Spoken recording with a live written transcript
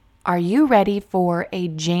Are you ready for a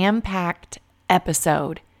jam-packed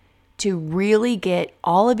episode to really get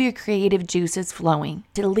all of your creative juices flowing,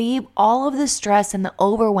 to leave all of the stress and the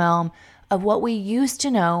overwhelm of what we used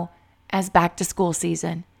to know as back to school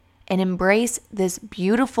season and embrace this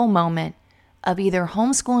beautiful moment of either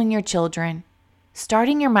homeschooling your children,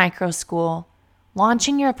 starting your micro school,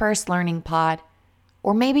 launching your first learning pod,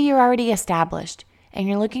 or maybe you're already established and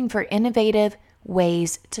you're looking for innovative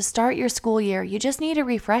ways to start your school year? You just need a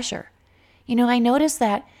refresher. I noticed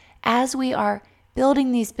that as we are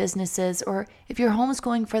building these businesses, or if you're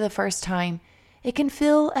homeschooling for the first time, it can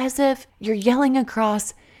feel as if you're yelling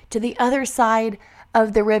across to the other side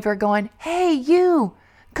of the river going, "Hey, you,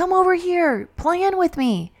 come over here, plan with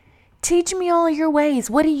me. Teach me all your ways.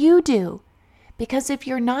 What do you do?" Because if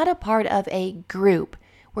you're not a part of a group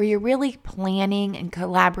where you're really planning and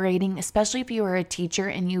collaborating, especially if you are a teacher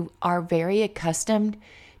and you are very accustomed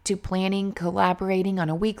to planning, collaborating on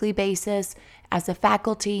a weekly basis as a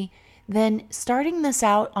faculty, then starting this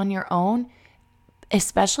out on your own,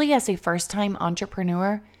 especially as a first-time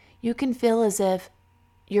entrepreneur, you can feel as if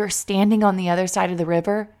you're standing on the other side of the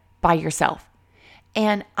river by yourself.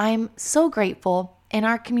 And I'm so grateful in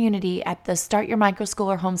our community at the Start Your Micro School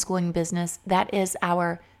or Homeschooling Business. That is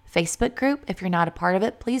our Facebook group. If you're not a part of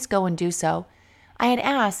it, please go and do so. I had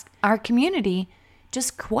asked our community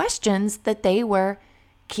just questions that they were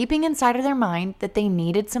keeping inside of their mind that they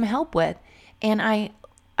needed some help with. And I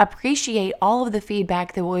appreciate all of the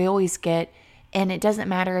feedback that we always get. And it doesn't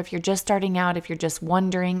matter if you're just starting out, if you're just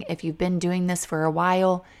wondering, if you've been doing this for a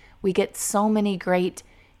while. We get so many great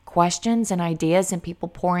questions and ideas and people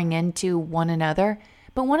pouring into one another.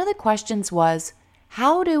 But one of the questions was,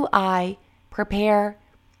 how do I prepare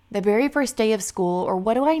the very first day of school, or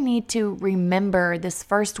what do I need to remember this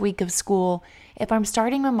first week of school if I'm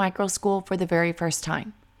starting a micro school for the very first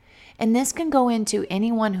time? And this can go into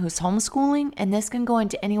anyone who's homeschooling, and this can go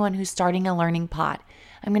into anyone who's starting a learning pod.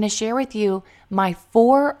 I'm going to share with you my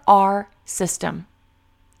 4R system.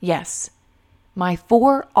 Yes, my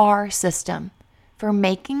 4R system for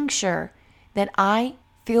making sure that I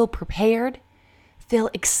feel prepared, feel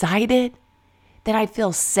excited, that I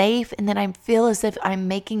feel safe, and that I feel as if I'm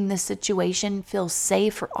making this situation feel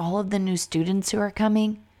safe for all of the new students who are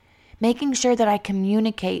coming. Making sure that I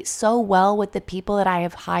communicate so well with the people that I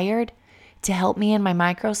have hired to help me in my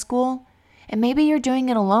micro school. And maybe you're doing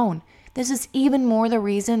it alone. This is even more the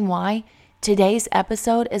reason why today's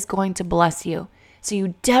episode is going to bless you. So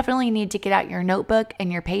you definitely need to get out your notebook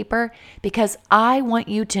and your paper, because I want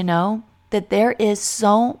you to know that there is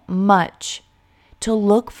so much to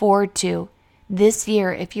look forward to this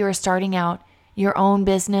year if you are starting out your own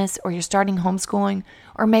business, or you're starting homeschooling,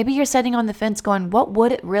 or maybe you're sitting on the fence going, what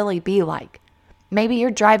would it really be like? Maybe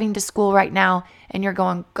you're driving to school right now and you're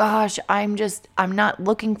going, gosh, I'm not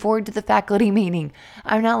looking forward to the faculty meeting.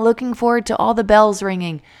 I'm not looking forward to all the bells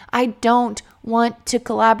ringing. I don't want to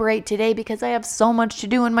collaborate today because I have so much to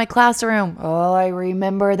do in my classroom. Oh, I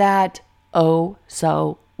remember that oh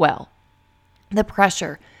so well. The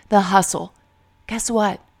pressure, the hustle. Guess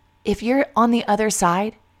what? If you're on the other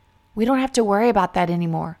side, we don't have to worry about that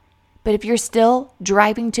anymore. But if you're still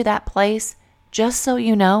driving to that place, just so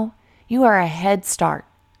you know, you are a head start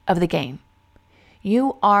of the game.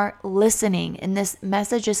 You are listening, and this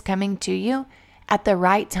message is coming to you at the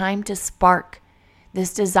right time to spark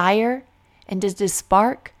this desire and to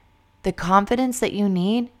spark the confidence that you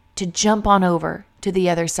need to jump on over to the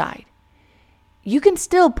other side. You can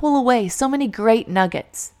still pull away so many great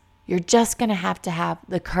nuggets. You're just going to have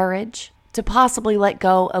the courage to possibly let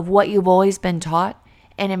go of what you've always been taught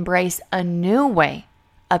and embrace a new way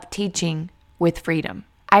of teaching with freedom.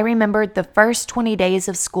 I remembered the first 20 days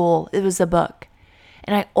of school, it was a book.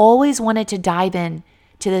 And I always wanted to dive in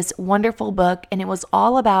to this wonderful book. And it was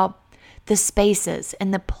all about the spaces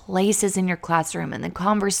and the places in your classroom, and the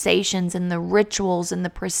conversations and the rituals and the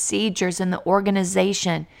procedures and the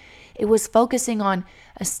organization. It was focusing on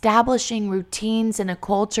establishing routines and a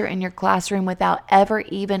culture in your classroom without ever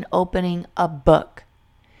even opening a book.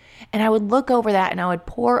 And I would look over that and I would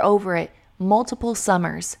pore over it multiple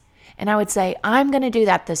summers. And I would say, I'm going to do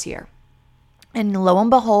that this year. And lo and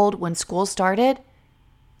behold, when school started,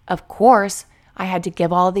 of course, I had to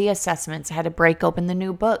give all the assessments. I had to break open the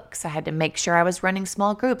new books. I had to make sure I was running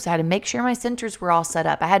small groups. I had to make sure my centers were all set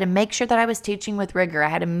up. I had to make sure that I was teaching with rigor. I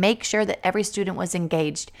had to make sure that every student was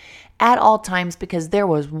engaged at all times, because there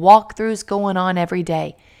was walkthroughs going on every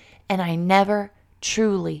day. And I never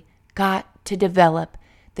truly got to develop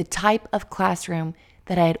the type of classroom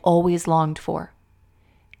that I had always longed for.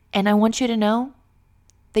 And I want you to know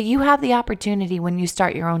that you have the opportunity when you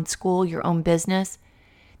start your own school, your own business,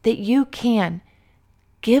 that you can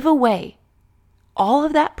give away all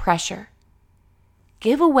of that pressure.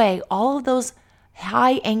 Give away all of those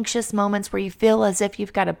high anxious moments where you feel as if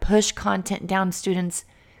you've got to push content down students'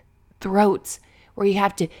 throats, where you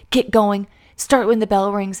have to get going, start when the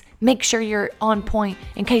bell rings, make sure you're on point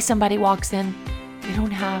in case somebody walks in. You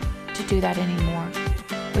don't have to do that anymore.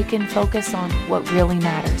 We can focus on what really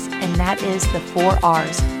matters, and that is the 4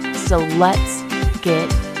 R's. So let's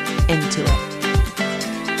get into it.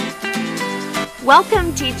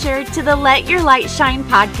 Welcome, teacher, to the Let Your Light Shine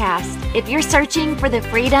podcast. If you're searching for the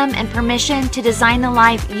freedom and permission to design the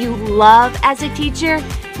life you love as a teacher,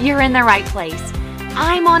 you're in the right place.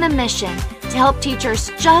 I'm on a mission to help teachers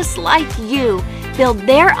just like you build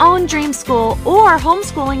their own dream school or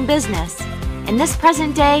homeschooling business. In this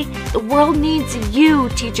present day, the world needs you,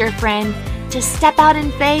 teacher friend, to step out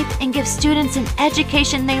in faith and give students an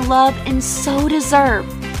education they love and so deserve.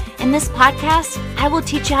 In this podcast, I will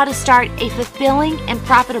teach you how to start a fulfilling and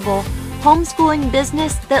profitable homeschooling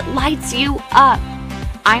business that lights you up.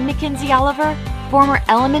 I'm Mackenzie Oliver, former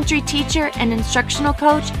elementary teacher and instructional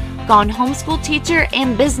coach, gone homeschool teacher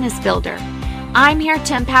and business builder. I'm here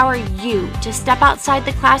to empower you to step outside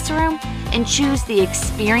the classroom and choose the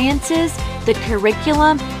experiences, the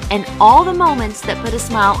curriculum, and all the moments that put a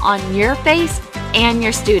smile on your face and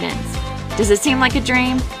your students. Does it seem like a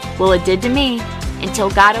dream? Well, it did to me,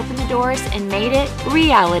 until God opened the doors and made it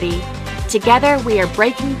reality. Together, we are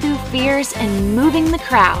breaking through fears and moving the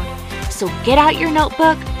crowd. So get out your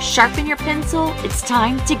notebook, sharpen your pencil. It's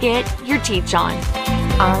time to get your teach on.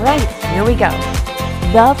 All right, here we go.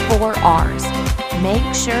 The 4 R's.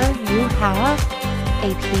 Make sure you have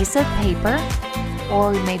a piece of paper,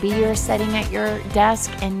 or maybe you're sitting at your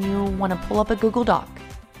desk and you want to pull up a Google Doc.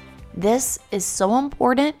 This is so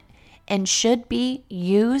important and should be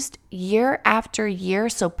used year after year,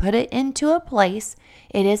 so put it into a place.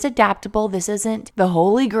 It is adaptable. This isn't the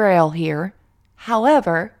holy grail here.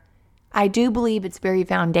 However, I do believe it's very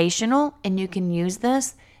foundational, and you can use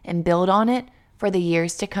this and build on it for the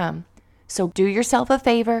years to come. So do yourself a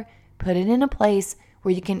favor, put it in a place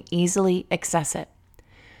where you can easily access it.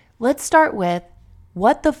 Let's start with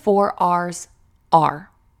what the 4 R's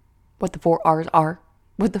are. What the 4 R's are.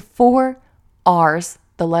 What the 4 R's,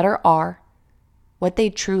 the letter R, what they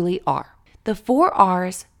truly are. The 4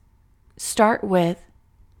 R's start with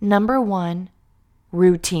number 1,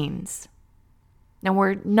 routines. Now,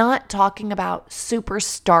 we're not talking about super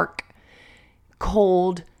stark,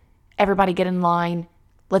 cold, everybody get in line.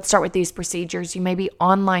 Let's start with these procedures. You may be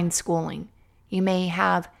online schooling. You may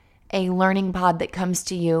have a learning pod that comes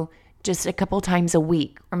to you just a couple times a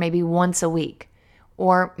week, or maybe once a week.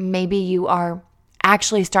 Or maybe you are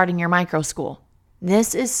actually starting your micro school.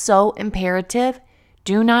 This is so imperative.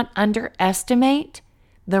 Do not underestimate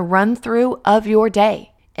the run through of your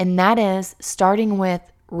day. And that is starting with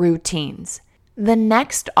routines. The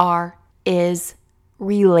next R is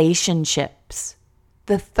relationships.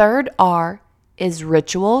 The 3rd R is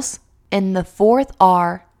rituals. And the 4th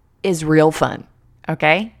R is real fun.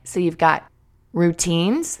 Okay? So you've got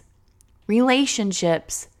routines,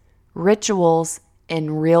 relationships, rituals,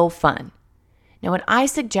 and real fun. Now, what I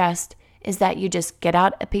suggest is that you just get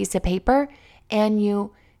out a piece of paper and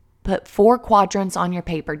you put 4 quadrants on your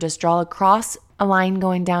paper. Just draw across a line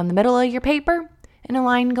going down the middle of your paper and a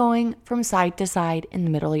line going from side to side in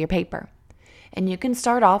the middle of your paper. And you can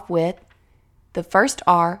start off with the first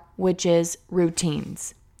R, which is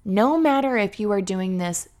routines. No matter if you are doing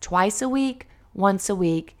this twice a week, once a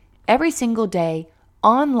week, every single day,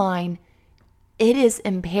 online, it is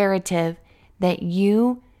imperative that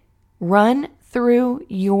you run through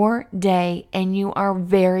your day and you are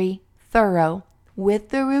very thorough with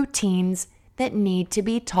the routines that need to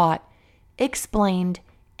be taught, explained,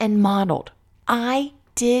 and modeled. I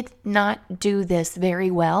did not do this very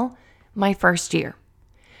well my first year.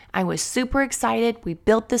 I was super excited. We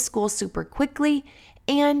built the school super quickly,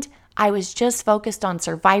 and I was just focused on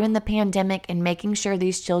surviving the pandemic and making sure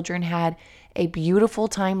these children had a beautiful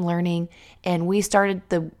time learning. And we started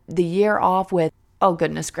the year off with, oh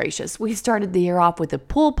goodness gracious, we started the year off with a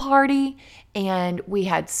pool party and we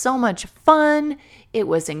had so much fun. It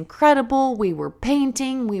was incredible. We were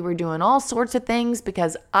painting, we were doing all sorts of things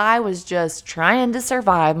because I was just trying to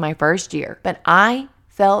survive my first year. But I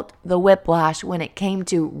felt the whiplash when it came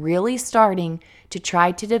to really starting to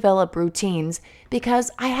try to develop routines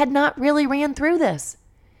because I had not really ran through this.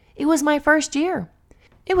 It was my first year.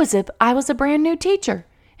 It was as if I was a brand new teacher.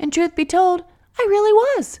 And truth be told, I really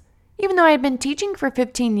was. Even though I had been teaching for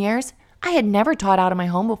 15 years, I had never taught out of my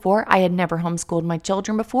home before. I had never homeschooled my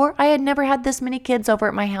children before. I had never had this many kids over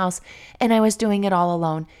at my house, and I was doing it all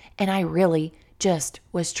alone. And I really just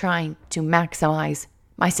was trying to maximize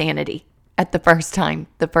my sanity at the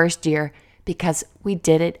first year, because we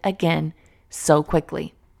did it again so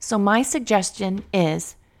quickly. So my suggestion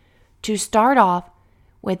is to start off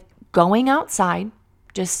with going outside,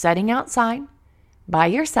 just sitting outside by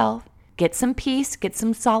yourself, get some peace, get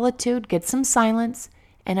some solitude, get some silence,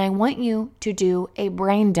 and I want you to do a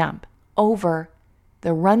brain dump over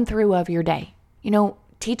the run through of your day.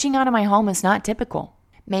 Teaching out of my home is not typical.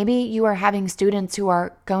 Maybe you are having students who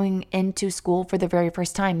are going into school for the very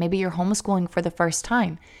first time. Maybe you're homeschooling for the first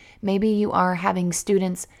time. Maybe you are having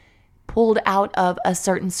students pulled out of a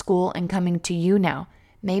certain school and coming to you now.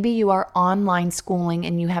 Maybe you are online schooling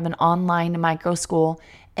and you have an online micro school,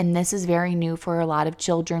 and this is very new for a lot of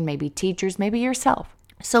children, maybe teachers, maybe yourself.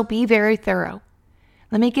 So be very thorough.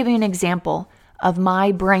 Let me give you an example of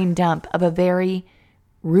my brain dump of a very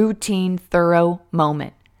routine, thorough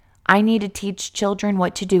moment. I need to teach children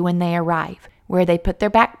what to do when they arrive, where they put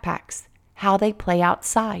their backpacks, how they play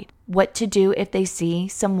outside, what to do if they see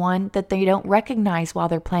someone that they don't recognize while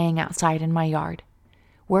they're playing outside in my yard.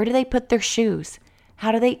 Where do they put their shoes?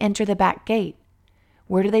 How do they enter the back gate?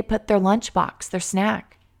 Where do they put their lunchbox, their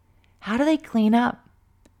snack? How do they clean up?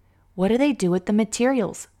 What do they do with the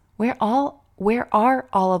materials? Where are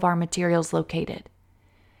all of our materials located?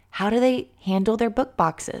 How do they handle their book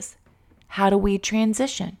boxes? How do we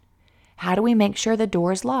transition? How do we make sure the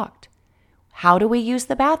door is locked? How do we use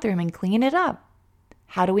the bathroom and clean it up?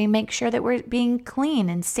 How do we make sure that we're being clean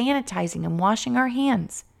and sanitizing and washing our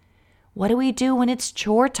hands? What do we do when it's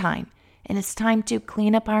chore time and it's time to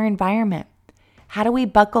clean up our environment? How do we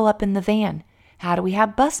buckle up in the van? How do we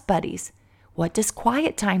have bus buddies? What does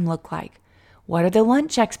quiet time look like? What are the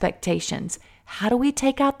lunch expectations? How do we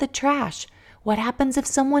take out the trash? What happens if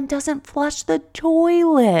someone doesn't flush the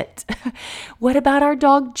toilet? What about our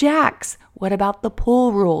dog Jax? What about the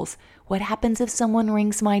pool rules? What happens if someone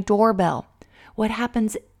rings my doorbell? What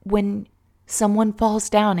happens when someone falls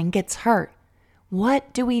down and gets hurt?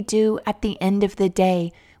 What do we do at the end of the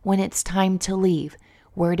day when it's time to leave?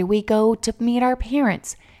 Where do we go to meet our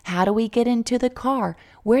parents? How do we get into the car?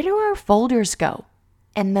 Where do our folders go?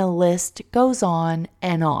 And the list goes on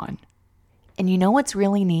and on. And you know what's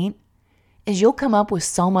really neat? Is you'll come up with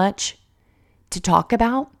so much to talk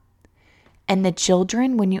about. And the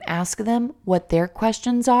children, when you ask them what their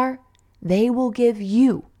questions are, they will give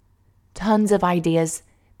you tons of ideas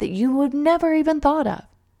that you would never even thought of.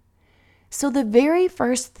 So the very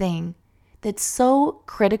first thing that's so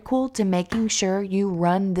critical to making sure you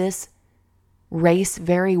run this race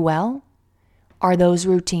very well are those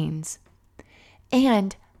routines.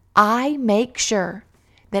 And I make sure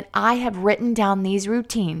that I have written down these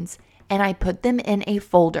routines and I put them in a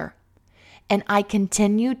folder and I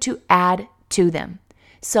continue to add to them.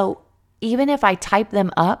 So even if I type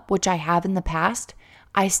them up, which I have in the past,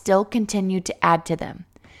 I still continue to add to them.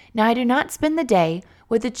 Now, I do not spend the day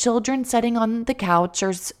with the children sitting on the couch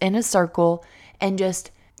or in a circle and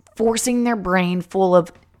just forcing their brain full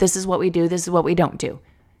of this is what we do, this is what we don't do.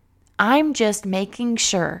 I'm just making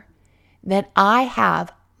sure that I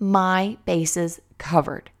have my bases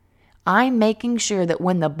covered. I'm making sure that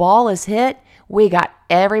when the ball is hit, we got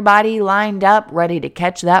everybody lined up ready to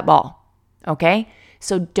catch that ball. Okay?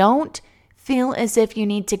 So don't feel as if you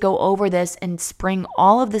need to go over this and spring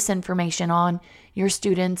all of this information on your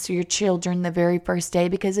students or your children the very first day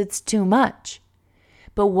because it's too much.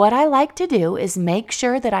 But what I like to do is make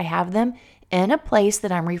sure that I have them in a place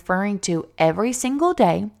that I'm referring to every single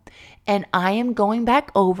day, and I am going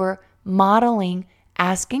back over, modeling,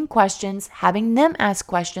 asking questions, having them ask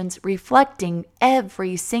questions, reflecting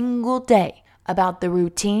every single day about the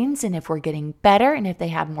routines and if we're getting better and if they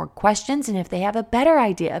have more questions and if they have a better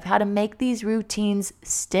idea of how to make these routines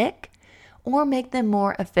stick or make them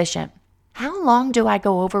more efficient. How long do I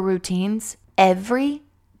go over routines? Every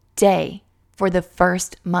day for the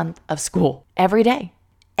first month of school. Every day.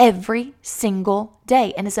 Every single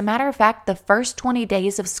day. And as a matter of fact, the first 20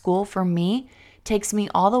 days of school for me takes me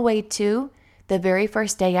all the way to the very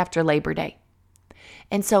first day after Labor Day.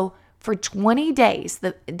 And so for 20 days,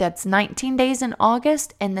 that's 19 days in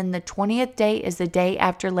August, and then the 20th day is the day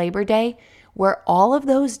after Labor Day, where all of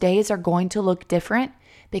those days are going to look different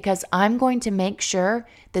because I'm going to make sure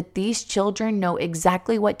that these children know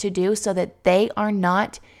exactly what to do so that they are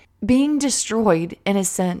not being destroyed, in a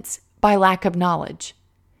sense, by lack of knowledge.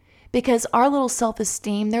 Because our little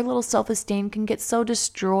self-esteem, their little self-esteem can get so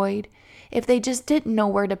destroyed if they just didn't know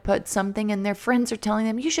where to put something and their friends are telling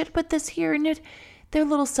them, you should put this here. And their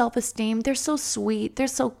little self-esteem, they're so sweet, they're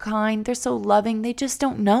so kind, they're so loving, they just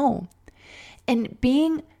don't know. And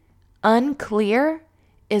being unclear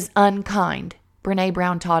is unkind. Brene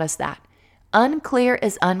Brown taught us that. Unclear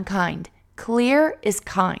is unkind. Clear is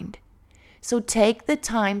kind. So take the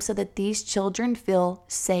time so that these children feel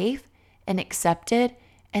safe and accepted,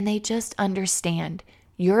 and they just understand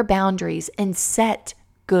your boundaries and set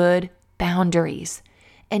good boundaries,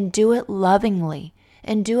 and do it lovingly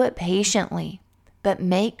and do it patiently. But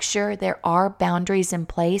make sure there are boundaries in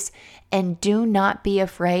place, and do not be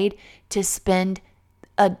afraid to spend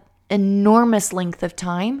an enormous length of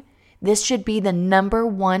time. This should be the number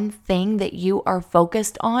one thing that you are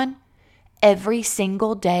focused on every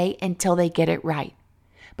single day until they get it right,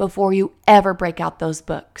 before you ever break out those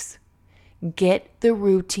books. Get the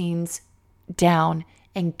routines down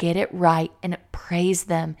and get it right, and praise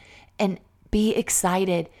them, and be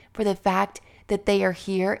excited for the fact that they are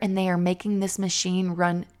here and they are making this machine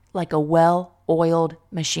run like a well-oiled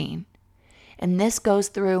machine. And this goes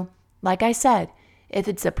through, like I said, if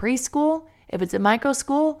it's a preschool, if it's a micro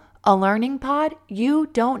school, a learning pod, you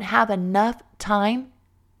don't have enough time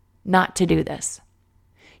not to do this.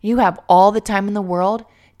 You have all the time in the world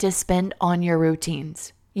to spend on your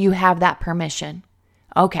routines. You have that permission.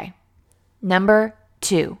 Okay. Number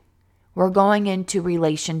 2, we're going into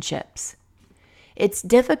relationships. It's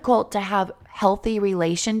difficult to have healthy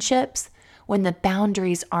relationships when the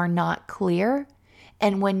boundaries are not clear,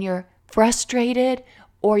 and when you're frustrated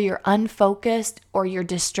or you're unfocused or you're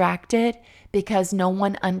distracted because no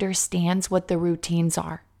one understands what the routines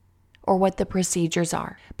are or what the procedures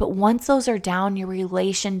are. But once those are down, your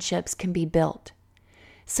relationships can be built.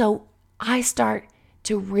 So I start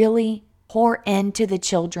to really pour into the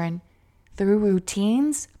children through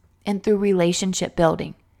routines and through relationship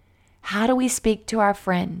building. How do we speak to our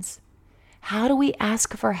friends? How do we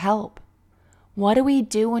ask for help? What do we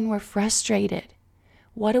do when we're frustrated?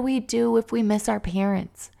 What do we do if we miss our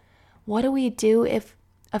parents? What do we do if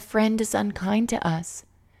a friend is unkind to us?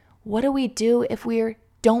 What do we do if we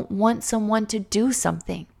don't want someone to do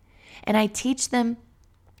something? And I teach them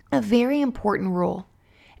a very important rule,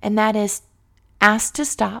 and that is ask to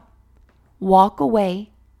stop, walk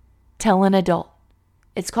away, tell an adult.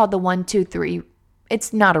 It's called the 1, 2, 3.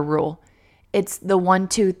 It's not a rule. It's the 1,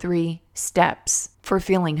 2, 3 steps for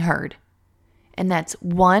feeling heard. And that's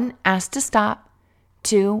 1, ask to stop,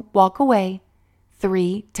 2, walk away,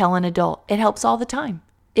 3, tell an adult. It helps all the time.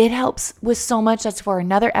 It helps with so much. That's for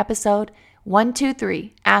another episode. 1, 2,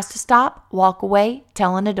 3, ask to stop, walk away,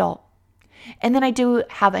 tell an adult. And then I do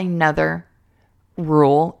have another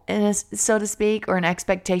rule, so to speak, or an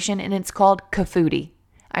expectation, and it's called KFOOTY.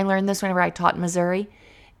 I learned this whenever I taught in Missouri.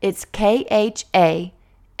 It's KHAFOOTY.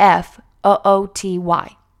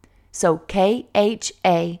 So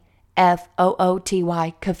KHAFOOTY,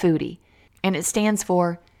 KFOOTY. And it stands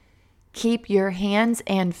for keep your hands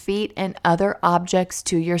and feet and other objects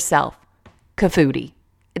to yourself. KFOOTY.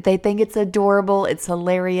 They think it's adorable. It's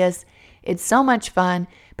hilarious. It's so much fun.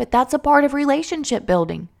 But that's a part of relationship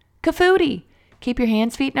building. KFOOTY. Keep your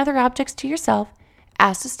hands, feet, and other objects to yourself.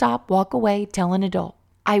 Ask to stop, walk away, tell an adult.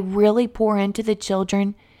 I really pour into the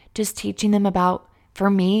children, just teaching them about, for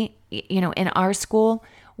me, in our school,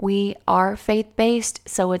 we are faith-based,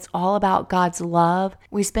 so it's all about God's love.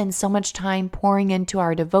 We spend so much time pouring into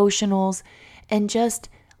our devotionals and just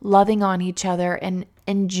loving on each other and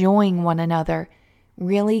enjoying one another,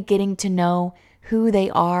 really getting to know who they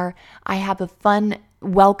are. I have a fun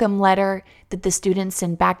welcome letter that the students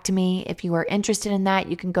send back to me. If you are interested in that,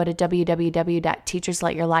 you can go to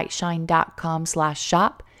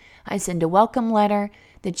www.teachersletyourlightshine.com/shop. I send a welcome letter.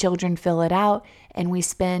 The children fill it out, and we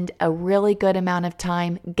spend a really good amount of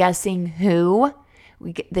time guessing who.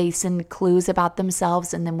 They send clues about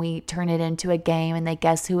themselves, and then we turn it into a game, and they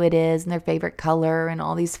guess who it is and their favorite color and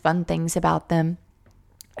all these fun things about them.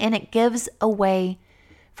 And it gives a way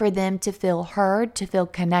for them to feel heard, to feel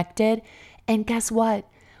connected. And guess what?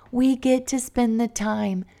 We get to spend the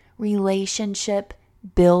time relationship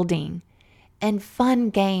building and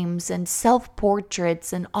fun games and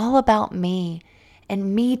self-portraits and all about me,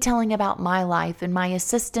 and me telling about my life and my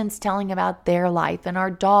assistants telling about their life, and our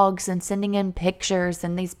dogs, and sending in pictures,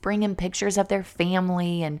 and they bring in pictures of their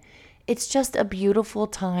family. And it's just a beautiful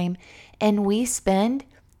time. And we spend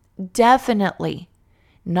definitely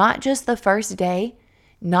not just the first day,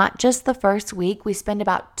 not just the first week. We spend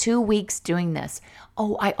about 2 weeks doing this.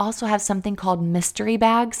 Oh, I also have something called mystery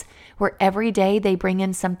bags, where every day they bring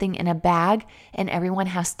in something in a bag and everyone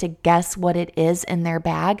has to guess what it is in their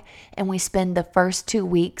bag. And we spend the first 2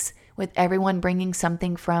 weeks with everyone bringing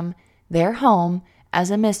something from their home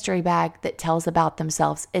as a mystery bag that tells about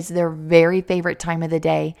themselves. It's their very favorite time of the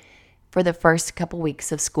day for the first couple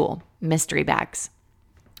weeks of school, mystery bags.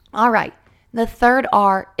 All right. The third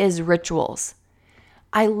R is rituals.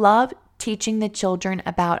 I love teaching the children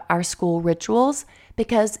about our school rituals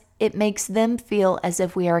because it makes them feel as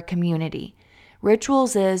if we are a community.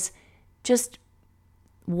 Rituals is just,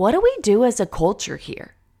 what do we do as a culture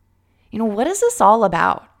here? What is this all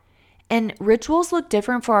about? And rituals look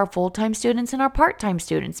different for our full-time students and our part-time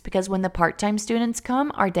students, because when the part-time students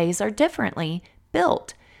come, our days are differently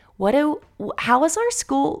built. How is our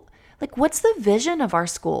school, what's the vision of our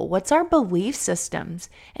school? What's our belief systems?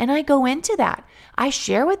 And I go into that. I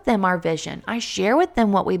share with them our vision. I share with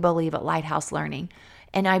them what we believe at Lighthouse Learning.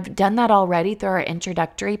 And I've done that already through our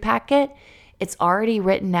introductory packet. It's already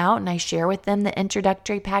written out, and I share with them the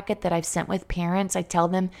introductory packet that I've sent with parents. I tell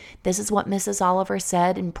them, this is what Mrs. Oliver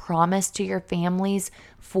said and promised to your families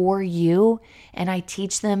for you. And I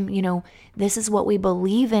teach them, this is what we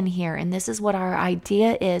believe in here, and this is what our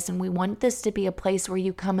idea is. And we want this to be a place where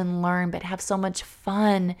you come and learn, but have so much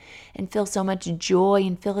fun and feel so much joy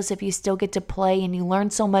and feel as if you still get to play, and you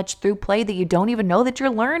learn so much through play that you don't even know that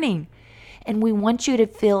you're learning. And we want you to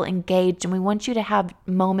feel engaged, and we want you to have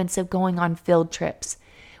moments of going on field trips.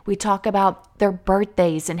 We talk about their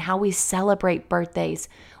birthdays and how we celebrate birthdays.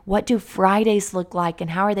 What do Fridays look like, and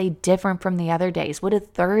how are they different from the other days? What do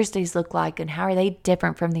Thursdays look like, and how are they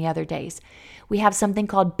different from the other days? We have something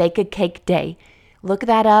called Bake a Cake Day. Look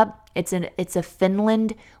that up. It's a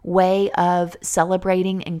Finland way of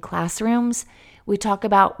celebrating in classrooms. We talk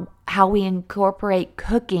about how we incorporate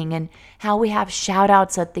cooking and how we have shout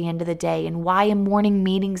outs at the end of the day, and why morning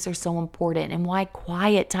meetings are so important, and why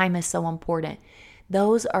quiet time is so important.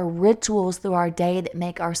 Those are rituals through our day that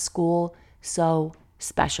make our school so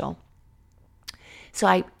special. So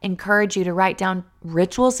I encourage you to write down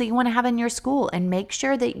rituals that you want to have in your school, and make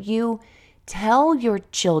sure that you tell your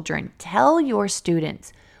children, tell your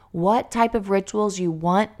students what type of rituals you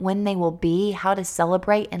want, when they will be, how to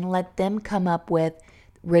celebrate, and let them come up with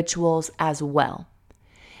rituals as well.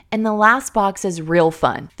 And the last box is real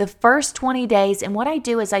fun. The first 20 days, and what I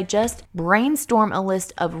do is I just brainstorm a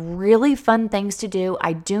list of really fun things to do.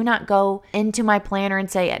 I do not go into my planner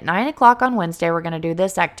and say at 9 o'clock on Wednesday, we're going to do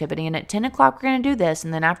this activity, and at 10 o'clock, we're going to do this,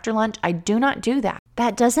 and then after lunch, I do not do that.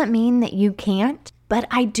 That doesn't mean that you can't, but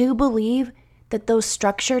I do believe that those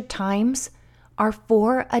structured times are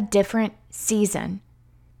for a different season.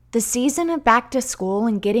 The season of back to school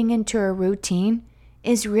and getting into a routine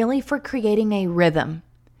is really for creating a rhythm.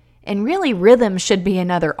 And really, rhythm should be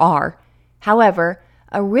another R. However,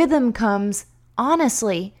 a rhythm comes,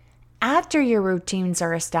 honestly, after your routines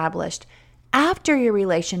are established, after your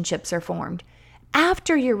relationships are formed,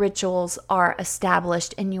 after your rituals are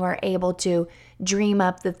established, and you are able to dream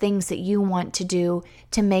up the things that you want to do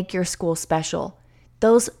to make your school special.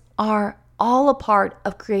 Those are all a part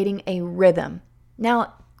of creating a rhythm.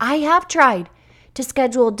 Now, I have tried to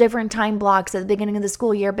schedule different time blocks at the beginning of the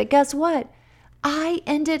school year, but guess what? I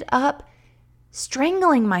ended up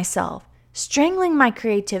strangling myself, strangling my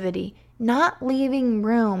creativity, not leaving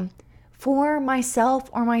room for myself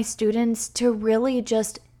or my students to really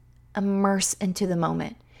just immerse into the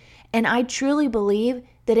moment. And I truly believe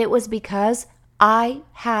that it was because I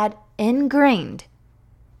had ingrained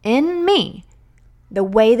in me the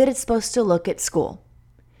way that it's supposed to look at school.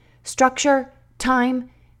 Structure, time,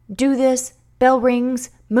 do this, bell rings,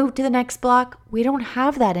 move to the next block. We don't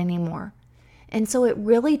have that anymore. And so it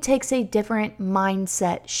really takes a different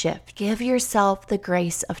mindset shift. Give yourself the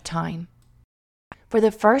grace of time. For the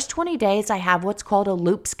first 20 days, I have what's called a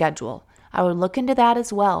loop schedule. I would look into that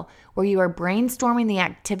as well, where you are brainstorming the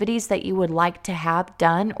activities that you would like to have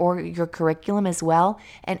done, or your curriculum as well.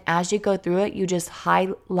 And as you go through it, you just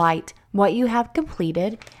highlight what you have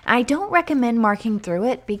completed. I don't recommend marking through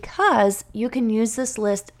it, because you can use this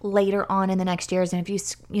list later on in the next years. And if you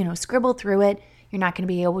scribble through it, you're not going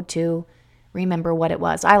to be able to remember what it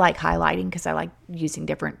was. I like highlighting because I like using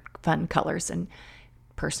different fun colors, and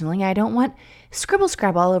personally, I don't want scribble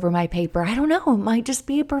scrab all over my paper. I don't know, it might just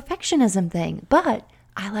be a perfectionism thing, but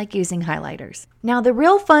I like using highlighters. Now, the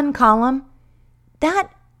real fun column,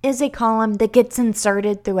 that is a column that gets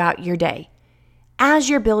inserted throughout your day. As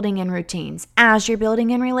you're building in routines, as you're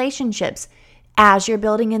building in relationships, as you're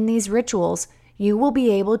building in these rituals, you will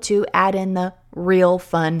be able to add in the real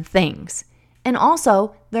fun things. And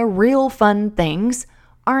also, the real fun things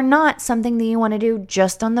are not something that you want to do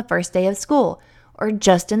just on the first day of school or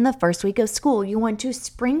just in the first week of school. You want to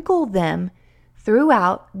sprinkle them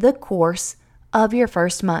throughout the course of your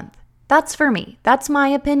first month. That's for me. That's my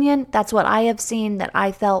opinion. That's what I have seen that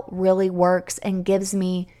I felt really works and gives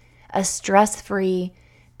me a stress-free,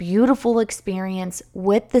 beautiful experience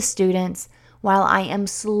with the students while I am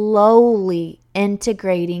slowly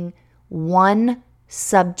integrating one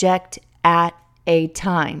subject at a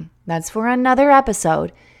time. That's for another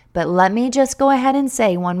episode, but let me just go ahead and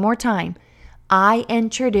say one more time, I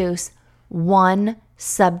introduce one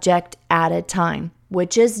subject at a time,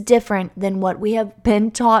 which is different than what we have been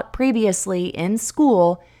taught previously in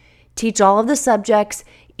school. Teach all of the subjects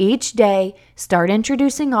each day, start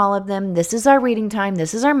introducing all of them. This is our reading time.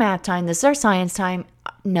 This is our math time. This is our science time.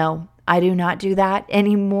 No, I do not do that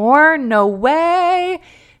anymore. No way.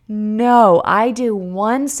 No, I do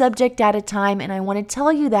one subject at a time. And I want to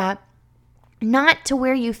tell you that not to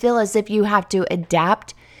where you feel as if you have to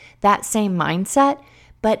adapt that same mindset,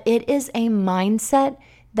 but it is a mindset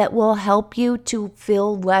that will help you to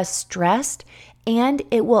feel less stressed, and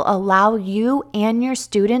it will allow you and your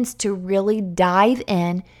students to really dive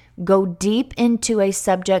in, go deep into a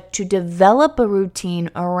subject, to develop a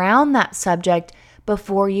routine around that subject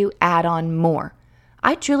before you add on more.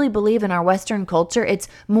 I truly believe in our Western culture, it's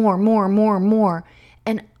more, more, more, more.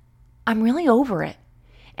 And I'm really over it.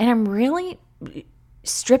 And I'm really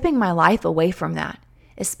stripping my life away from that,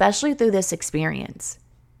 especially through this experience.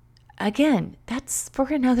 Again, that's for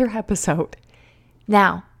another episode.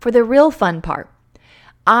 Now, for the real fun part,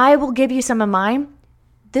 I will give you some of mine.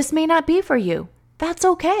 This may not be for you. That's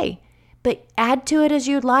okay. But add to it as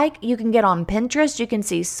you'd like. You can get on Pinterest. You can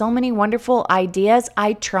see so many wonderful ideas.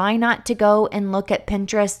 I try not to go and look at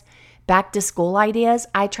Pinterest back to school ideas.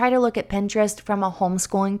 I try to look at Pinterest from a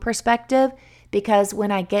homeschooling perspective, because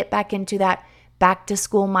when I get back into that back to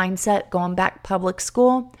school mindset, going back public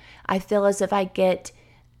school, I feel as if I get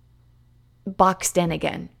boxed in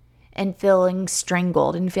again and feeling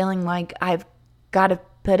strangled and feeling like I've got to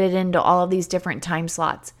put it into all of these different time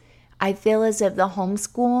slots. I feel as if the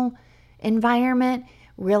homeschool environment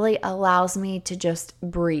really allows me to just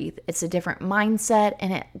breathe. It's a different mindset,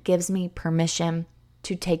 and it gives me permission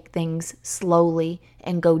to take things slowly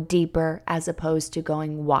and go deeper as opposed to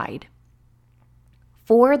going wide.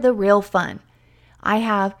 For the real fun, I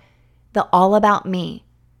have the All About Me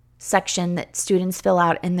section that students fill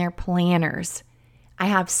out in their planners. I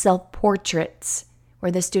have self-portraits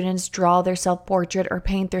where the students draw their self-portrait or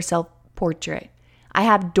paint their self-portrait. I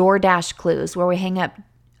have DoorDash clues where we hang up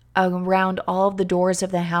around all of the doors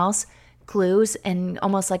of the house clues and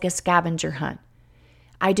almost like a scavenger hunt.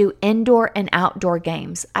 I do indoor and outdoor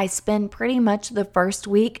games. I spend pretty much the first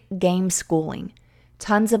week game schooling.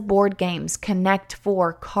 Tons of board games, Connect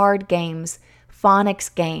 4, card games,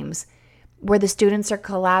 phonics games, where the students are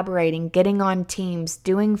collaborating, getting on teams,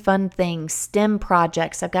 doing fun things, STEM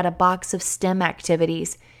projects. I've got a box of STEM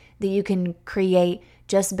activities that you can create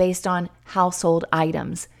just based on household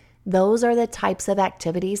items. Those are the types of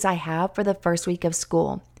activities I have for the first week of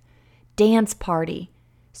school. Dance party.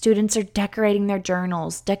 Students are decorating their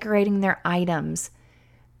journals, decorating their items.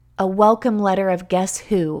 A welcome letter of Guess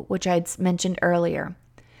Who, which I'd mentioned earlier.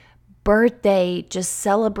 Birthday, just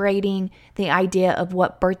celebrating the idea of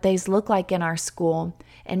what birthdays look like in our school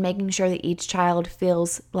and making sure that each child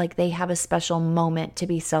feels like they have a special moment to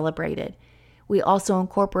be celebrated. We also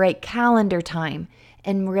incorporate calendar time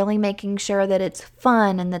and really making sure that it's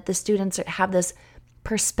fun and that the students have this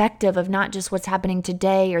perspective of not just what's happening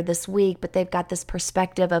today or this week, but they've got this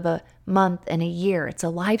perspective of a month and a year. It's a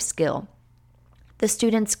life skill. The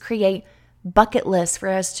students create bucket lists for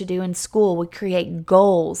us to do in school. We create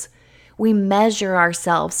goals. We measure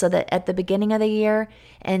ourselves so that at the beginning of the year,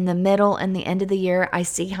 in the middle, and the end of the year, I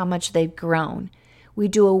see how much they've grown. We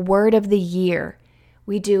do a word of the year.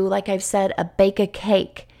 We do, like I've said, a bake a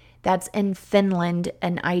cake. That's in Finland,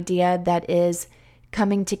 an idea that is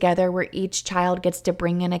coming together where each child gets to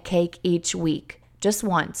bring in a cake each week, just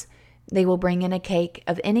once. They will bring in a cake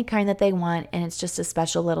of any kind that they want, and it's just a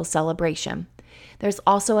special little celebration. There's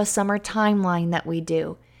also a summer timeline that we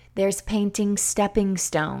do. There's painting stepping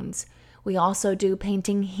stones. We also do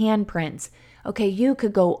painting handprints. Okay, you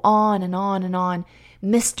could go on and on and on.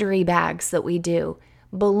 Mystery bags that we do.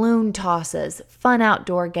 Balloon tosses, fun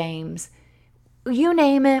outdoor games. You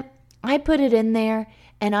name it, I put it in there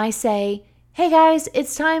and I say, hey guys,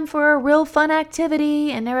 it's time for a real fun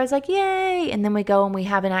activity. And everyone's like, yay. And then we go and we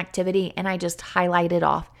have an activity and I just highlight it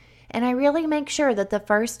off. And I really make sure that the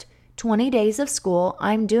first 20 days of school,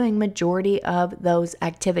 I'm doing majority of those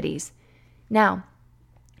activities. Now,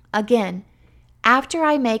 again, after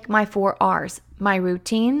I make my 4 R's, my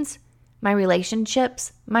routines, my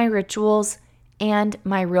relationships, my rituals, and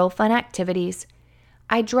my real fun activities,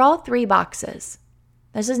 I draw 3 boxes.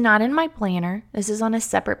 This is not in my planner. This is on a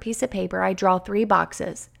separate piece of paper. I draw 3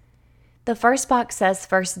 boxes. The first box says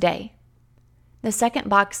first day. The second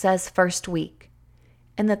box says first week.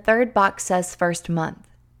 And the third box says first month.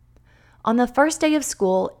 On the first day of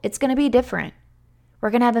school, it's going to be different. We're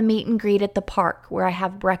going to have a meet and greet at the park where I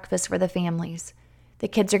have breakfast for the families. The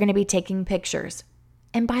kids are going to be taking pictures.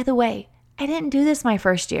 And by the way, I didn't do this my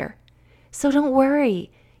first year. So don't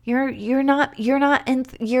worry. You're not in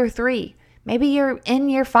year 3. Maybe you're in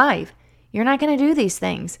year 5. You're not going to do these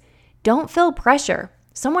things. Don't feel pressure.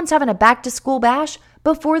 Someone's having a back to school bash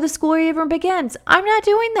before the school year even begins. I'm not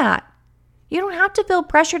doing that. You don't have to feel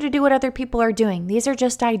pressure to do what other people are doing. These are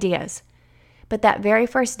just ideas. But that very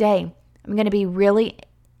first day, I'm going to be really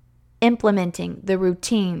implementing the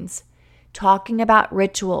routines, talking about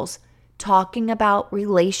rituals, talking about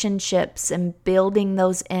relationships and building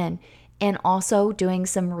those in, and also doing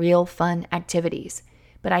some real fun activities.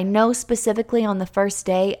 But I know specifically on the first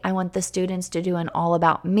day, I want the students to do an all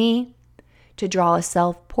about me, to draw a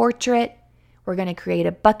self-portrait. We're going to create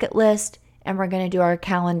a bucket list, and we're going to do our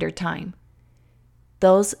calendar time.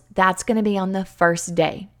 That's going to be on the first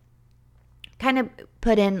day. Kind of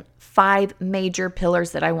put in 5 major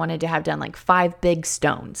pillars that I wanted to have done, like 5 big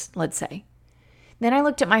stones, let's say. Then I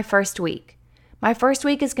looked at my first week. My first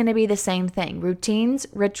week is going to be the same thing: routines,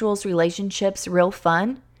 rituals, relationships, real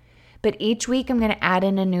fun. But each week I'm going to add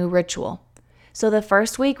in a new ritual. So the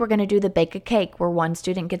first week we're going to do the bake a cake, where one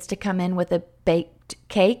student gets to come in with a baked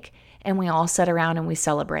cake and we all sit around and we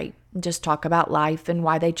celebrate and just talk about life and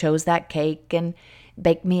why they chose that cake and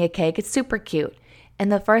bake me a cake. It's super cute.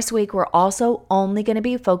 And the first week we're also only going to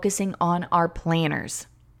be focusing on our planners.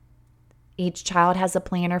 Each child has a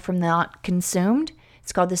planner from Not Consumed.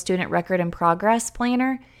 It's called the Student Record and Progress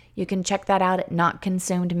Planner. You can check that out at Not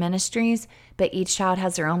Consumed Ministries, but each child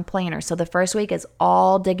has their own planner. So the first week is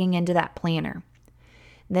all digging into that planner.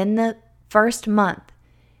 Then the first month,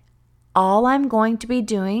 all I'm going to be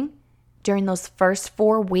doing during those first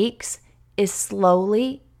 4 weeks is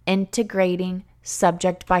slowly integrating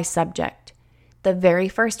subject by subject. The very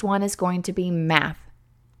first one is going to be math.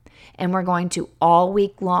 And we're going to all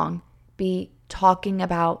week long be talking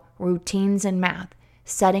about routines in math,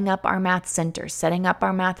 setting up our math centers, setting up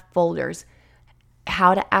our math folders,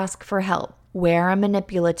 how to ask for help, where our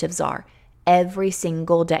manipulatives are every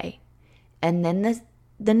single day. And then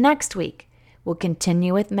the next week, we'll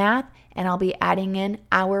continue with math, and I'll be adding in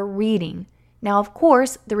our reading. Now, of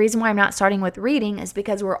course, the reason why I'm not starting with reading is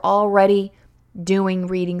because we're already doing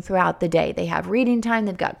reading throughout the day. They have reading time,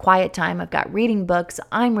 they've got quiet time, I've got reading books,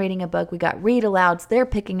 I'm reading a book, we got read alouds, they're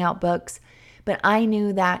picking out books. But I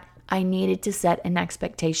knew that I needed to set an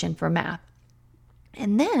expectation for math.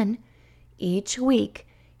 And then each week,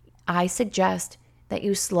 I suggest that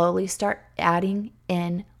you slowly start adding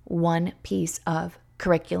in one piece of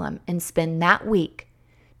curriculum and spend that week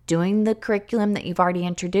doing the curriculum that you've already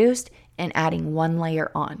introduced and adding one layer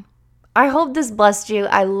on. I hope this blessed you.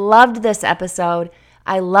 I loved this episode.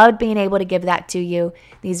 I loved being able to give that to you.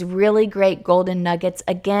 These really great golden nuggets.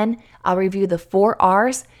 Again, I'll review the 4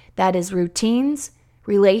 R's. That is routines,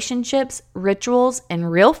 relationships, rituals,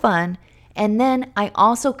 and real fun. And then I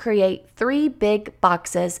also create 3 big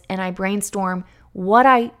boxes, and I brainstorm what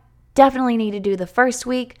I definitely need to do the first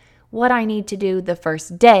week, what I need to do the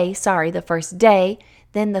first day,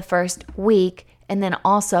 then the first week, and then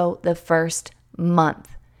also the first month,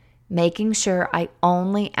 making sure I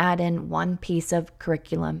only add in one piece of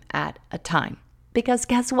curriculum at a time. Because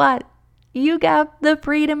guess what? You got the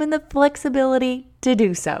freedom and the flexibility to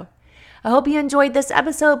do so. I hope you enjoyed this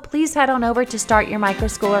episode. Please head on over to Start Your Micro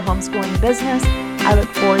School or Homeschooling Business. I look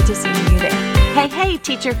forward to seeing you there. Hey,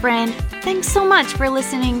 teacher friend. Thanks so much for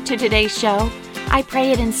listening to today's show. I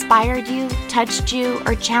pray it inspired you, touched you,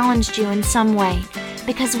 or challenged you in some way,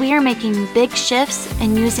 because we are making big shifts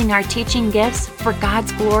and using our teaching gifts for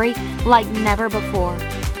God's glory like never before.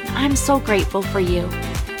 I'm so grateful for you.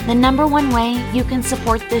 The number one way you can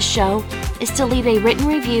support this show is to leave a written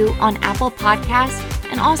review on Apple Podcasts,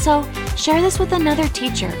 and also share this with another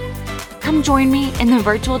teacher. Come join me in the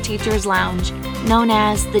Virtual Teachers Lounge, known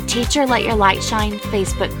as the Teacher Let Your Light Shine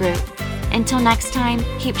Facebook group. Until next time,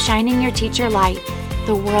 keep shining your teacher light.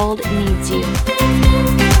 The world needs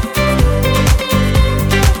you.